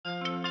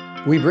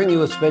We bring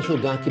you a special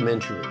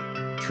documentary,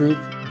 Truth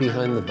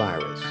Behind the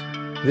Virus.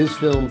 This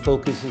film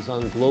focuses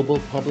on global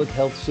public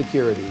health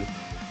security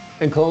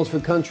and calls for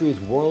countries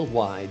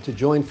worldwide to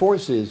join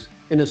forces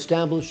in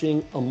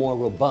establishing a more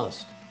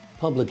robust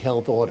public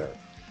health order.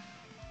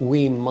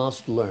 We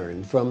must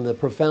learn from the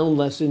profound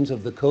lessons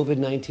of the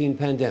COVID-19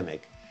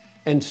 pandemic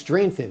and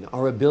strengthen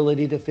our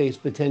ability to face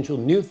potential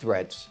new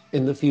threats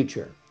in the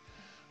future.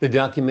 The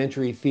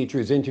documentary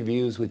features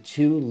interviews with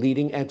two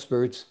leading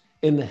experts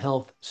in the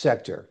health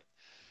sector.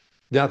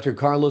 Dr.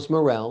 Carlos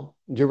Morel,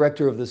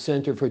 Director of the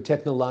Center for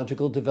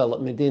Technological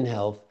Development in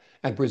Health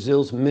at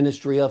Brazil's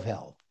Ministry of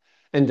Health,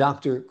 and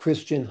Dr.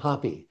 Christian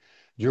Happi,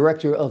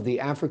 Director of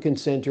the African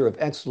Center of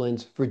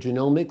Excellence for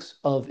Genomics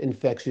of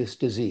Infectious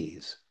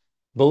Disease.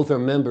 Both are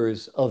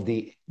members of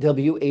the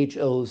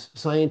WHO's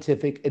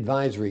Scientific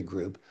Advisory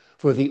Group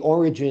for the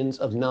Origins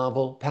of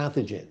Novel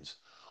Pathogens,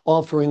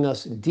 offering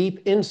us deep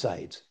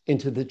insights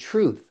into the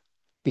truth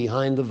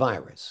behind the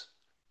virus.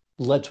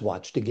 Let's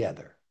watch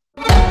together.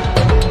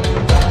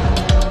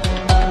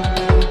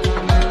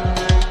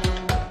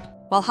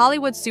 While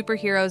Hollywood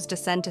superheroes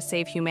descend to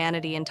save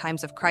humanity in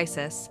times of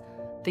crisis,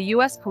 the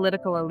U.S.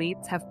 political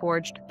elites have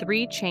forged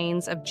three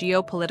chains of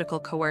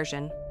geopolitical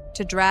coercion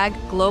to drag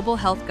global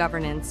health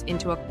governance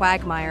into a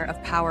quagmire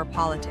of power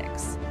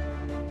politics.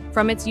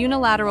 From its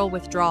unilateral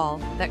withdrawal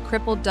that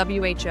crippled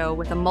WHO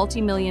with a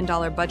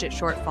multi-million-dollar budget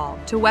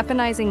shortfall to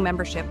weaponizing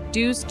membership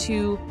dues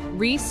to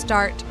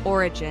Restart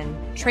Origin,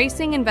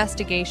 tracing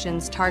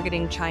investigations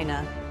targeting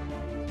China.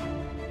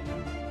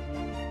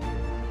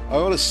 I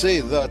want to say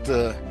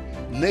that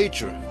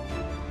nature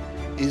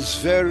is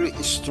very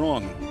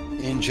strong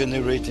in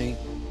generating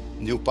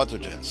new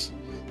pathogens.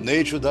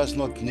 Nature does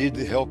not need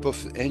the help of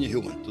any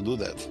human to do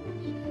that.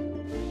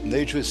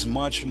 Nature is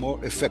much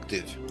more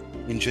effective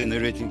in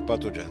generating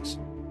pathogens.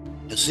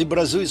 You see,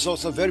 Brazil is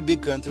also a very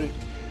big country.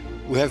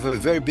 We have a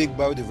very big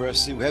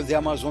biodiversity. We have the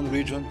Amazon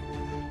region.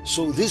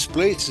 So these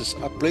places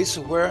are places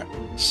where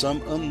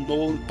some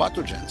unknown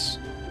pathogens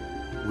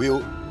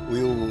will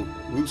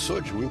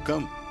surge, will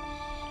come.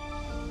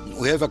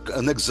 We have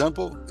an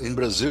example in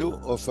Brazil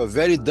of a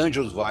very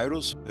dangerous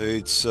virus.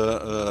 It's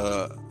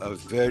a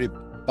very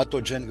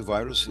pathogenic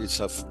virus. It's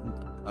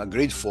a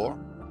grade 4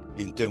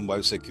 in terms of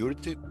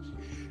biosecurity.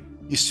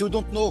 You still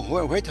don't know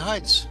where it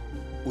hides.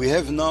 We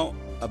have now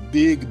a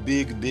big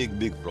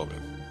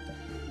problem.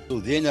 So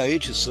the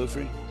NIH is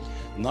suffering,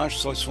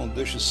 National Science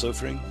Foundation is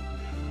suffering,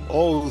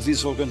 all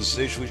these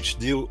organizations which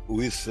deal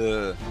with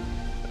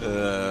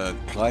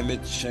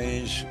climate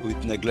change,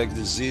 with neglect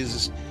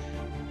diseases,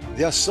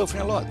 they are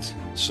suffering a lot.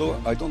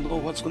 So I don't know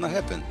what's going to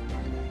happen.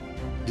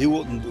 The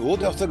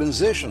World Health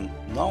Organization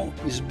now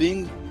is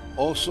being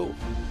also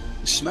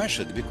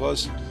smashed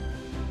because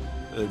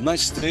the United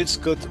States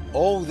cut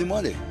all the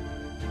money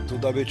to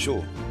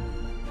WHO.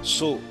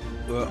 So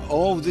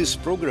all these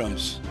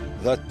programs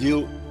that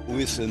deal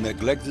with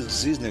neglect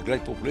disease,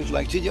 neglect population,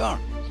 like TDR.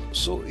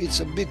 So it's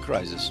a big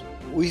crisis.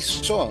 We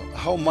saw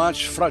how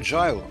much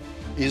fragile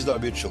is the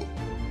WHO.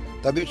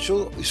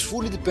 WHO is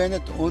fully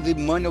dependent on the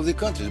money of the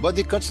countries, but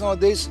the countries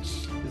nowadays,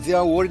 they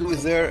are worried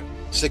with their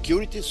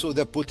security, so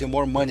they're putting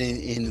more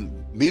money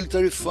in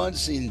military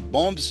funds, in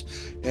bombs,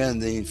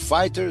 and in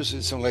fighters,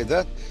 and something like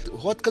that.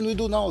 What can we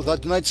do now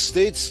that the United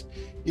States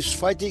is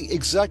fighting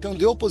exactly on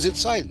the opposite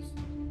side?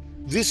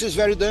 This is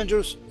very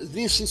dangerous.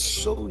 This is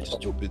so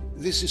stupid.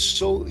 This is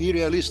so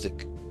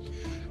unrealistic.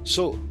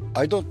 So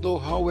I don't know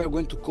how we're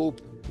going to cope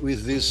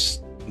with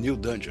this new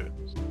danger.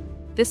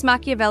 This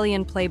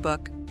Machiavellian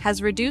playbook has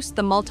reduced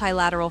the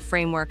multilateral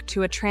framework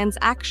to a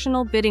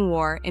transactional bidding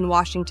war in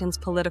Washington's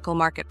political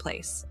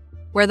marketplace,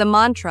 where the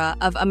mantra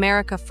of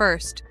America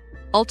First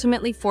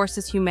ultimately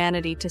forces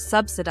humanity to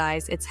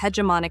subsidize its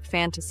hegemonic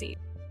fantasy.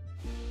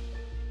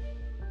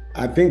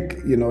 I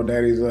think,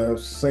 there is a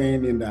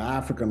saying in the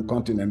African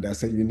continent that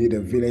says you need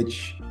a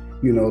village,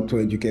 to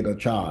educate a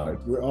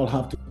child. We all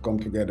have to come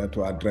together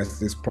to address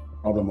this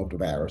problem of the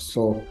virus.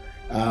 So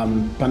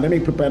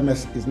pandemic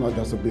preparedness is not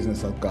just a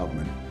business of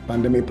government.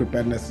 Pandemic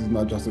preparedness is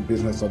not just a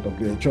business of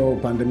WHO.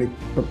 Pandemic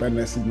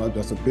preparedness is not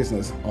just a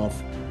business of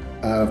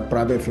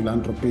private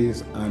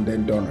philanthropies and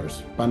then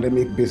donors.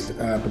 Pandemic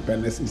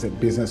preparedness is a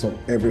business of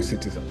every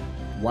citizen.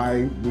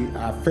 Why we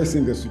are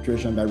facing the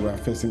situation that we are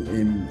facing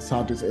in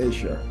Southeast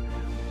Asia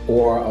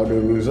or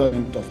the result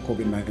of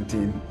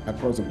COVID-19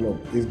 across the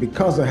globe is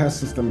because the health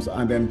systems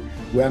and then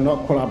we are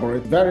not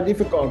collaborating. Very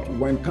difficult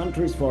when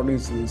countries, for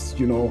instance,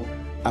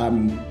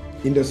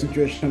 in the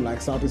situation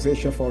like Southeast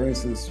Asia, for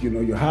instance,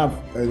 you have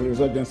a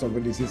resurgence of a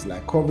disease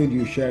like COVID,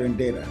 you're sharing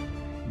data.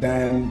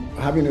 Then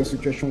having a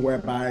situation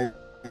whereby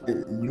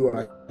you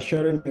are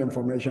sharing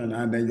information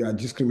and then you are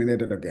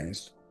discriminated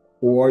against,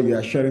 or you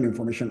are sharing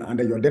information and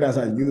then your data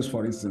are used,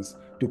 for instance,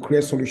 to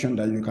create solutions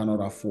that you cannot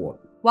afford.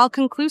 While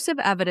conclusive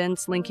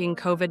evidence linking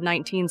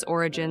COVID-19's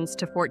origins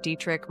to Fort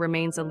Detrick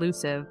remains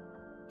elusive,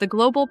 the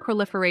global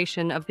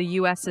proliferation of the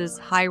U.S.'s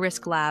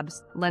high-risk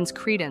labs lends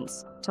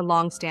credence to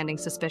long-standing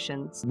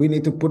suspicions. We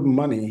need to put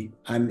money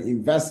and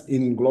invest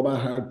in global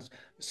health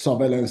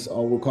surveillance,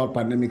 or we call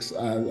pandemics,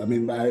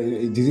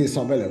 disease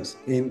surveillance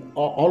in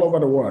all over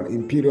the world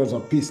in periods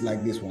of peace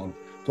like this one,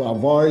 to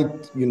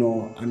avoid,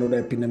 another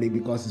epidemic,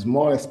 because it's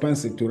more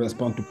expensive to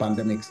respond to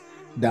pandemics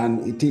than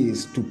it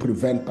is to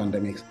prevent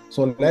pandemics.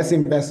 So let's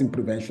invest in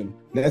prevention.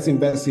 Let's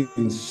invest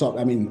in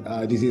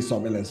disease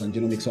surveillance and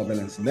genomic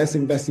surveillance. Let's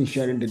invest in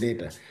sharing the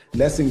data.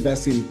 Let's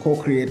invest in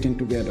co-creating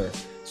together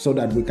so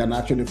that we can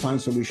actually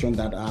find solutions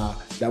that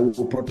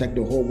will protect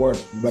the whole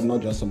world, but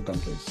not just some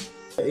countries.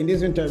 In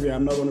this interview,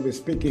 I'm not going to be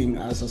speaking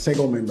as a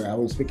SEGO member. I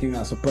was speaking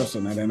as a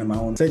person, and then my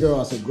own. SEGO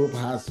as a group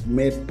has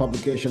made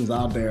publications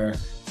out there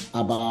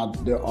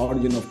about the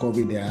origin of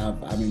COVID. They have,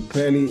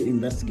 clearly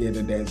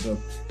investigated there. So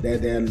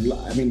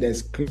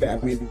there's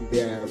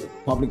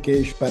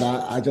publication. But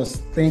I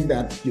just think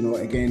that,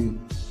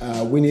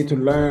 we need to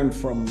learn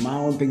from my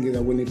own thinking,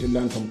 that we need to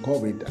learn from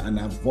COVID and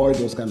avoid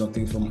those kind of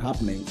things from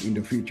happening in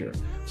the future.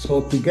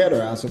 So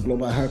together as a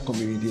global health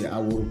community, I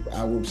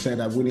would say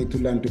that we need to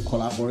learn to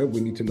collaborate.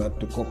 We need to learn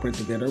to cooperate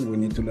together. We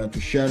need to learn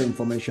to share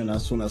information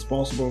as soon as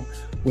possible.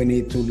 We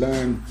need to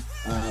learn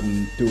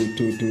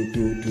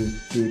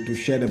to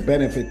share the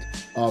benefit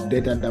of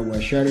data that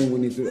we're sharing. We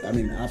need to,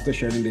 after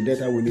sharing the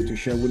data, we need to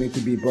share. We need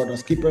to be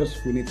brothers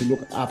keepers. We need to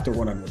look after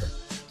one another.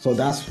 So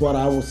that's what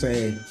I would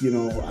say.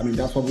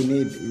 That's what we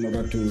need in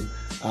order to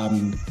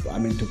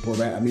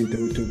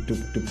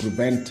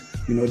prevent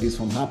this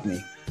from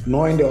happening.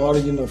 Knowing the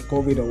origin of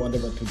COVID or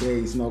whatever today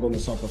is not going to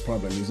solve the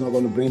problem. It's not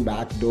going to bring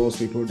back those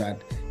people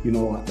that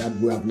that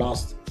we have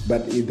lost.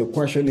 But if the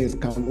question is,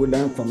 can we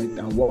learn from it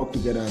and work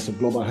together as a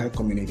global health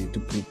community to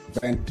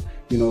prevent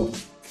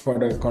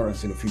further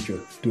occurrence in the future,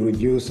 to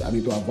reduce, to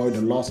avoid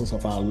the losses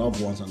of our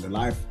loved ones and the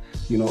life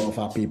of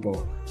our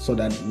people, so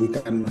that we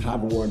can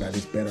have a world that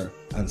is better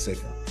and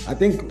safer. I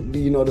think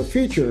the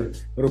future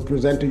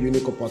represents a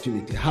unique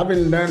opportunity.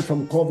 Having learned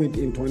from COVID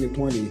in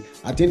 2020,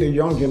 I think the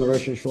young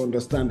generation should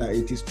understand that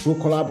it is through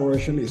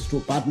collaboration, it's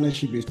through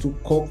partnership, it's through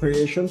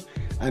co-creation,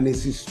 and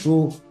it is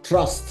through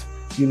trust,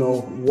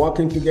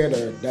 working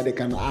together, that they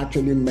can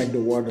actually make the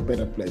world a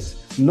better place.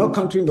 No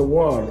country in the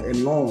world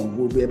alone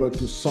will be able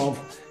to solve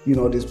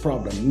this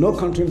problem. No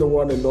country in the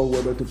world alone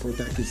will be able to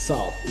protect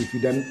itself if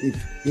it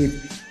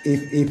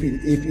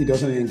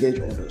doesn't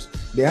engage others.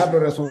 They have the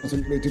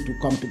responsibility to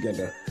come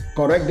together,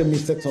 correct the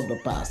mistakes of the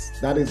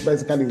past. That is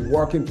basically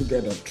working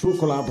together through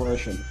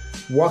collaboration,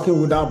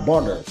 working without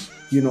borders,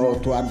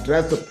 to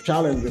address the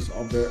challenges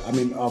of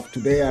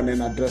today, and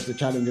then address the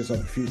challenges of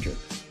the future.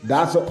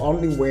 That's the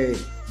only way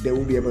they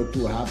will be able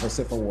to have a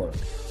safer world,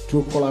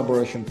 through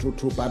collaboration,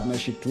 through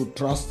partnership, through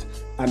trust,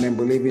 and then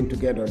believing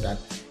together that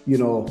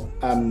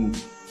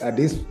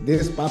these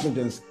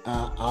pathogens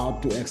are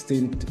out to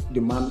extinct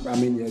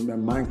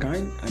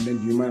mankind and then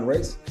the human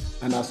race,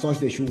 and as such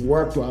they should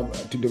work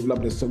to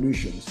develop the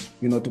solutions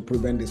to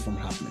prevent this from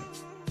happening.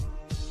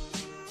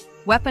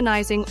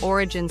 Weaponizing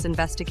origins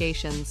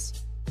investigations.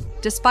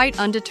 Despite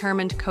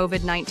undetermined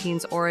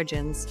COVID-19's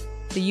origins,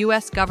 the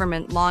U.S.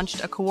 government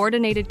launched a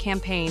coordinated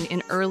campaign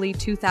in early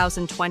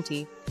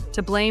 2020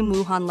 to blame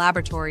Wuhan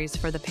laboratories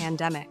for the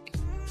pandemic.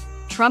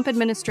 Trump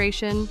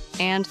administration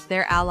and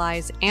their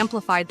allies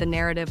amplified the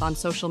narrative on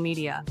social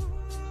media,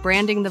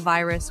 branding the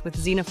virus with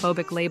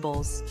xenophobic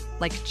labels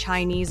like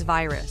Chinese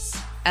virus.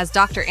 As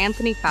Dr.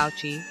 Anthony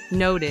Fauci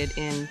noted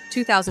in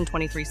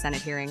 2023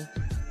 Senate hearing,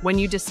 when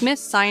you dismiss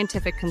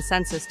scientific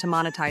consensus to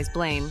monetize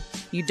blame,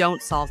 you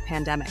don't solve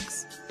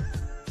pandemics.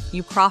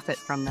 You profit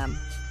from them.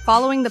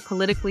 Following the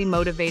politically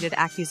motivated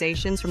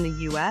accusations from the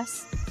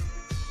U.S.,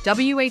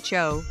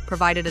 WHO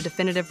provided a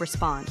definitive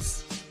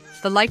response.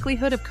 The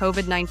likelihood of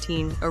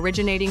COVID-19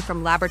 originating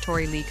from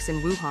laboratory leaks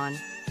in Wuhan,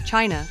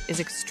 China, is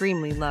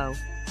extremely low.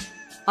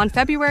 On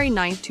February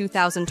 9,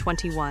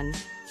 2021,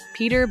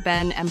 Peter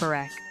Ben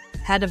Emberek,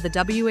 head of the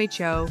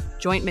WHO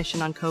Joint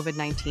Mission on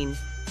COVID-19,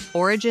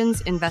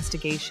 Origins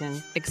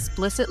investigation,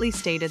 explicitly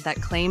stated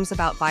that claims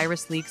about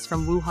virus leaks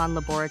from Wuhan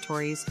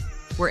laboratories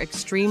were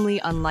extremely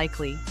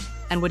unlikely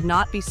and would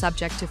not be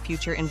subject to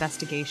future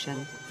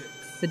investigation.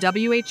 The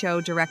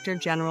WHO Director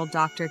General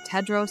Dr.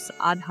 Tedros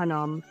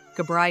Adhanom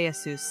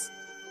Ghebreyesus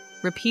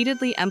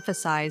repeatedly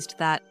emphasized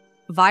that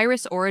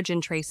virus origin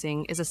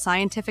tracing is a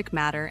scientific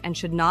matter and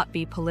should not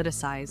be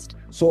politicized.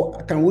 So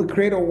can we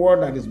create a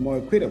world that is more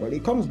equitable?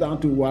 It comes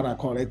down to what I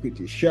call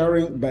equity,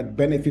 sharing, but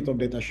benefit of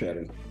data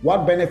sharing.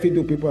 What benefit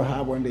do people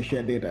have when they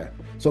share data?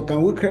 So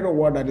can we create a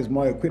world that is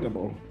more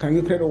equitable? Can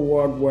you create a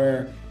world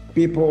where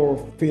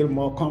people feel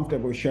more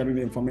comfortable sharing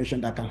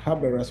information that can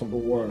help the rest of the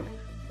world?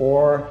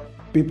 Or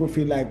people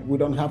feel like we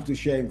don't have to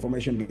share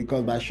information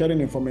because by sharing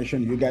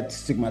information, you get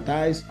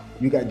stigmatized,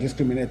 you get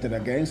discriminated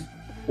against,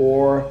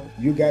 or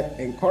you get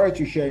encouraged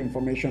to share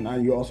information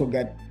and you also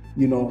get,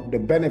 the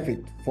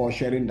benefit for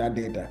sharing that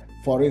data.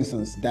 For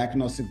instance,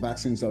 diagnostic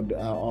vaccines or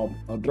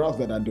drugs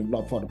that are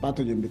developed for the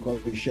pathogen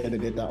because we share the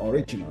data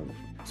originally.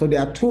 So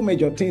there are two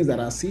major things that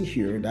I see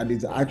here that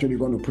is actually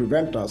going to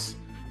prevent us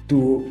that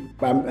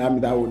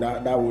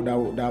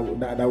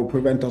will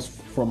prevent us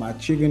from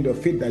achieving the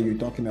feat that you're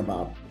talking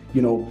about.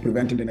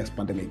 preventing the next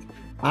pandemic.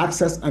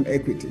 Access and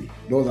equity,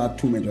 those are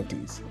two major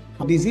things.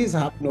 Disease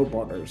have no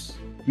borders,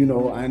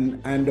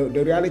 and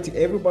the reality,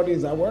 everybody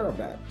is aware of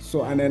that.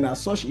 So, and then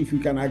as such, if we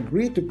can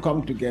agree to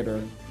come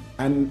together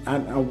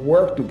and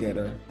work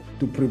together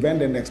to prevent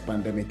the next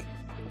pandemic,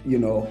 we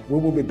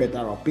will be better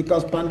off,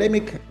 because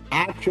pandemic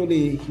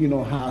actually,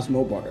 has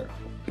no border,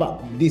 but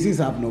disease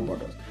have no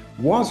borders.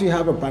 Once you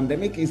have a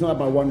pandemic, it's not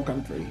about one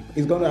country.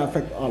 It's going to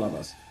affect all of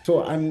us.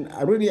 So, and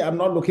I'm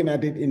not looking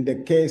at it in the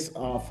case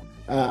of,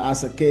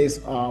 as a case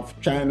of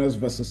China's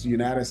versus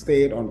United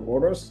States on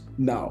orders.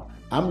 No,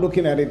 I'm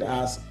looking at it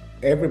as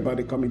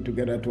everybody coming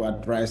together to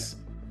address,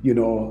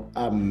 global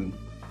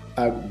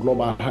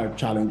health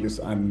challenges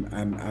and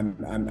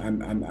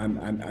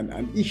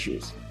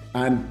issues,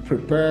 and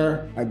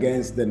prepare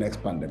against the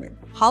next pandemic.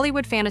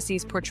 Hollywood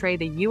fantasies portray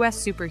the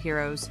U.S.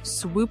 superheroes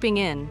swooping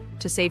in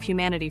to save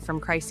humanity from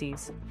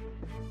crises.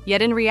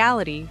 Yet in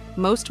reality,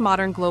 most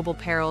modern global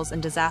perils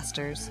and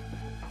disasters,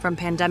 from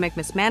pandemic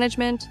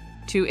mismanagement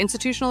to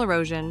institutional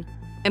erosion,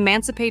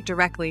 emancipate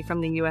directly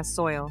from the U.S.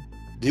 soil.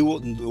 The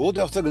World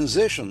Health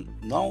Organization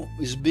now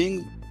is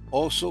being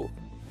also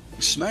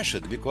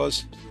smashed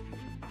because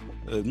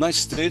the United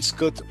States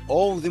cut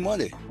all the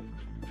money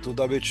to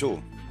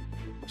WHO.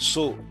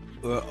 So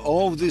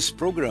all these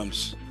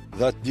programs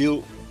that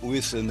deal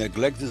with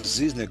neglect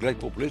disease, neglect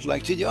population,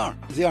 like TDR,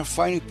 they are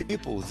firing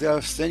people, they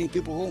are sending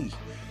people home.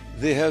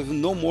 They have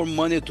no more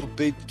money to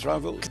pay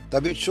travel.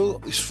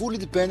 WHO is fully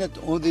dependent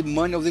on the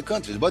money of the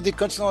countries. But the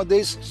countries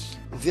nowadays,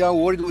 they are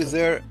worried with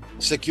their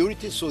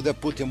security, so they're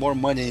putting more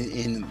money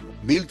in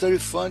military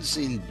funds,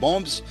 in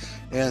bombs,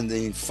 and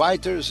in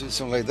fighters, and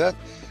something like that.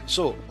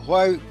 So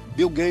why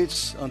Bill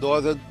Gates and the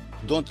others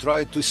don't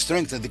try to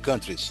strengthen the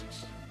countries?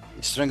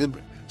 Strengthen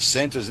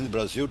centers in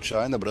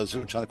Brazil-China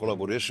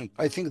collaboration.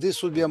 I think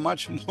this would be a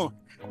much more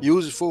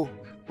useful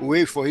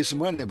way for his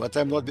money, but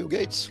I'm not Bill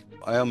Gates.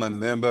 I am a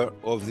member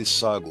of the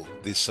SAGO,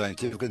 the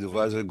Scientific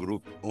Advisory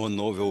Group on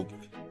Novel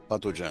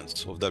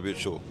Pathogens of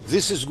WHO.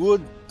 This is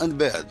good and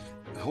bad.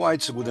 Why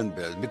it's good and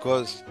bad?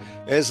 Because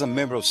as a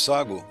member of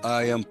SAGO,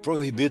 I am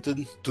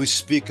prohibited to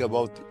speak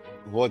about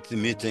what the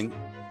meeting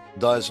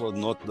does or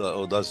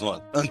does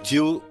not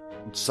until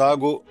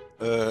SAGO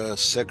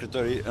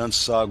secretary and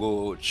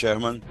SAGO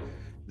chairman,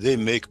 they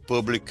make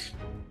public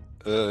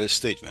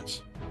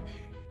statements.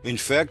 In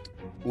fact,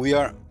 we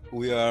are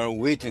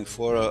waiting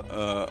for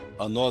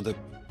another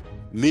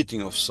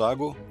meeting of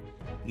SAGO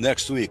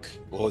next week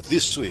or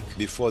this week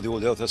before the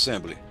World Health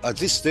Assembly. At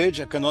this stage,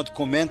 I cannot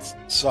comment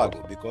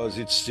SAGO because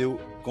it's still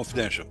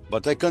confidential.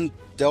 But I can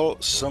tell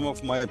some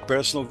of my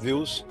personal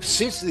views.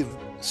 Since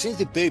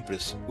the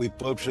papers we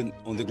published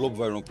on the Global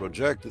Viral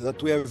Project,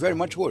 that we are very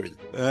much worried.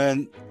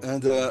 And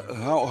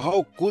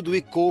how could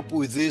we cope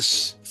with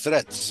these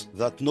threats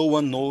that no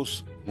one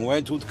knows where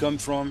it would come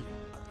from?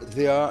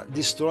 They are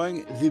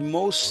destroying the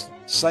most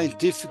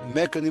scientific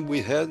mechanism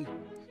we had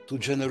to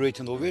generate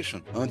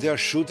innovation, and they are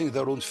shooting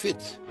their own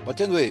feet.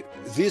 But anyway,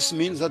 this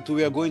means that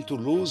we are going to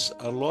lose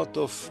a lot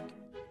of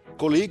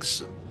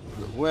colleagues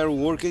who are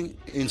working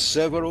in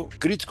several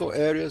critical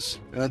areas,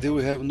 and they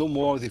will have no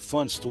more the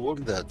funds to work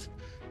that.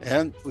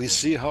 And we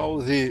see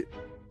how the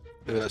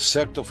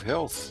sector of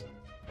health,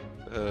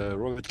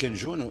 Robert Kennedy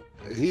Jr.,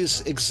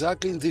 is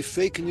exactly in the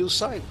fake news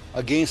side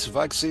against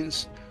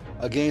vaccines,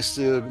 against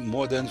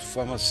modern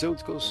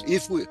pharmaceuticals.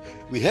 If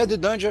we had the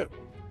danger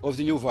of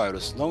the new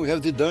virus, now we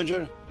have the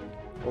danger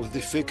of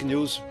the fake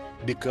news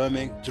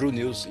becoming true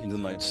news in the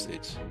United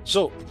States.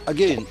 So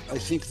again, I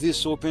think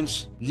this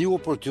opens new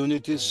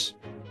opportunities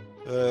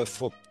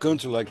for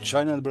countries like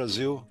China and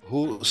Brazil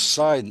who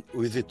side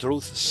with the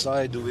truth,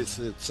 side with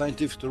the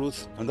scientific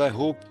truth. And I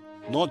hope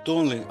not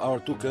only our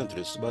two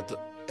countries,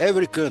 but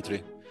every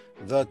country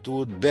that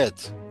would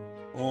bet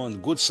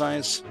on good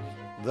science,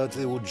 that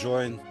they would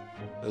join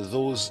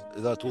those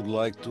that would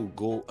like to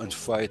go and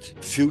fight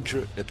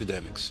future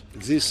epidemics.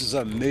 This is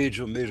a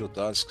major, major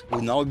task.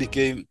 We now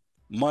became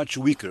much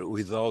weaker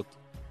without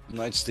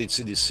United States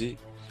CDC,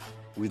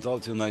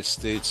 without the United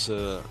States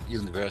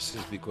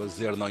universities, because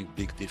they are now in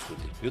big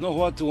difficulty. You know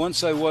what?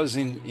 Once I was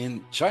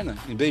in China,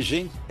 in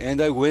Beijing,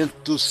 and I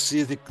went to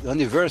see the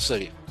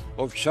anniversary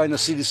of China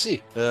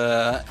CDC.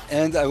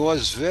 And I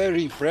was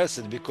very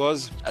impressed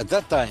because at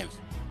that time,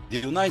 the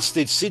United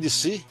States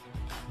CDC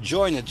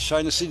joined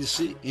China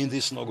CDC in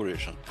this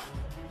inauguration.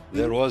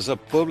 There was a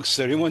public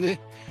ceremony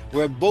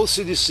where both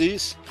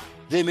CDCs,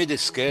 they made a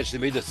sketch, they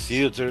made a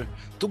theater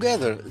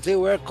together. They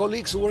were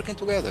colleagues working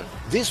together.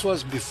 This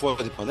was before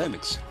the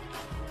pandemics.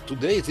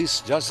 Today, this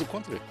is just the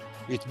contrary.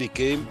 It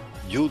became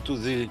due to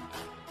the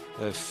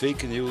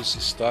fake news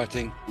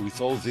starting with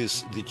all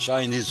this, the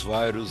Chinese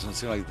virus and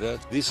things like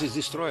that. This is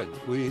destroyed.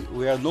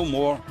 We are no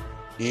more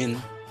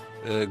in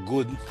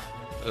good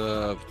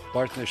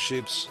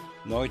partnerships.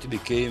 Now it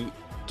became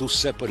two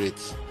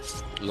separate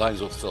lines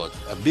of thought.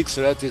 A big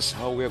threat is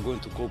how we are going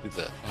to cope with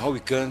that. How we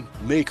can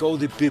make all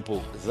the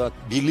people that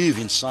believe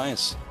in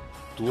science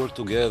to work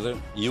together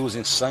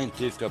using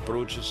scientific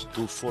approaches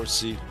to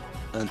foresee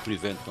and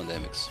prevent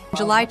pandemics. In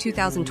July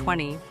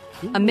 2020,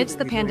 Amidst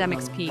the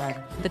pandemic's peak,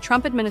 the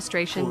Trump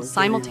administration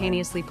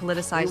simultaneously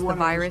politicized the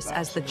virus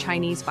as the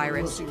Chinese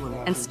virus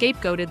and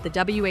scapegoated the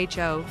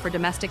WHO for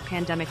domestic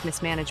pandemic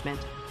mismanagement,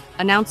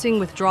 announcing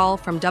withdrawal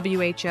from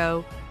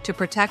WHO to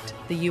protect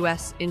the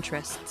U.S.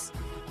 interests.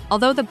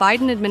 Although the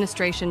Biden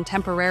administration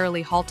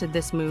temporarily halted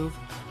this move,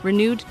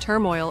 renewed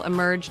turmoil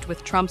emerged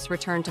with Trump's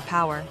return to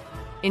power.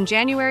 In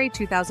January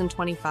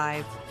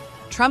 2025,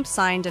 Trump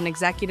signed an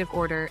executive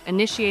order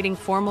initiating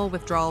formal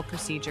withdrawal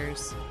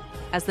procedures.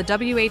 As the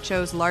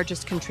WHO's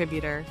largest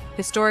contributor,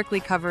 historically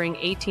covering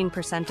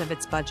 18% of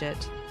its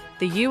budget,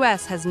 the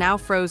U.S. has now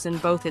frozen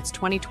both its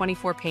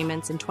 2024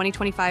 payments and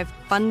 2025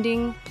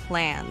 funding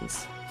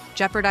plans,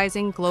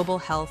 jeopardizing global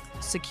health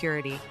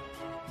security.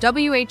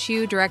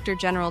 WHO Director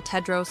General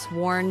Tedros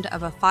warned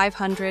of a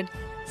 $560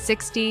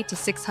 to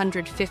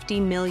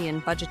 $650 million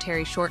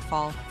budgetary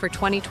shortfall for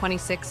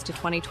 2026 to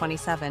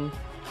 2027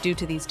 due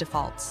to these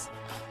defaults.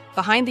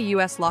 Behind the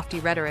U.S. lofty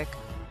rhetoric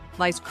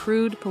lies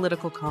crude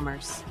political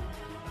commerce.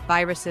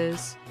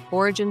 Viruses,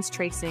 origins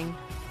tracing,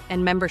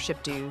 and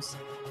membership dues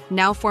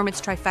now form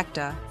its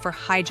trifecta for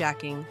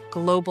hijacking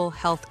global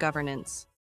health governance.